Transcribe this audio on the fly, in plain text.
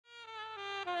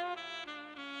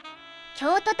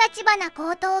京都橘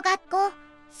高等学校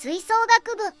吹奏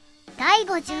楽部第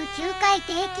59回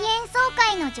定期演奏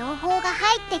会の情報が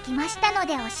入ってきましたの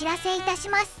でお知らせいたし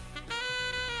ます。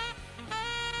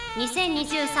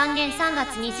2023年3月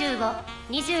25、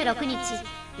26日、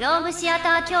ロームシア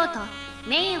ター京都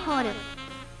メインホール。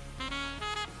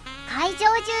会場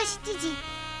17時、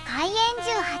開演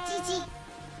18時。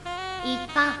一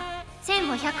般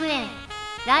1500円、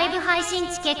ライブ配信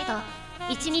チケット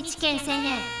1日券1000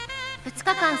円、2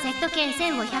日間セット券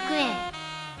1500円。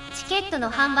チケットの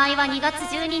販売は2月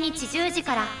12日10時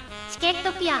からチケッ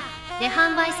トピアで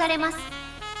販売されます。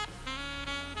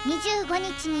25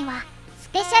日にはス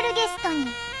ペシャルゲストにエリッ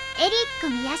ク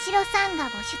宮代さんがご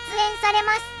出演され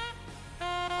ます。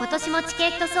今年もチケ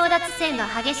ット争奪戦が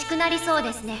激しくなりそう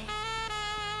ですね。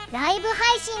ライブ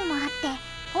配信もあって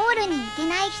ホールに行け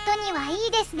ない人にはい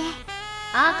いですね。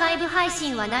アーカイブ配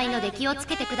信はないので気をつ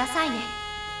けてくださいね。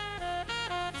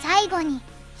最後に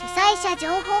主催者情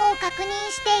報を確認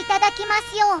していただきま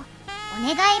すようお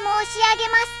願い申し上げ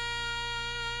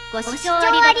ます。ご視聴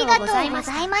ありがとうございま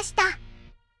した。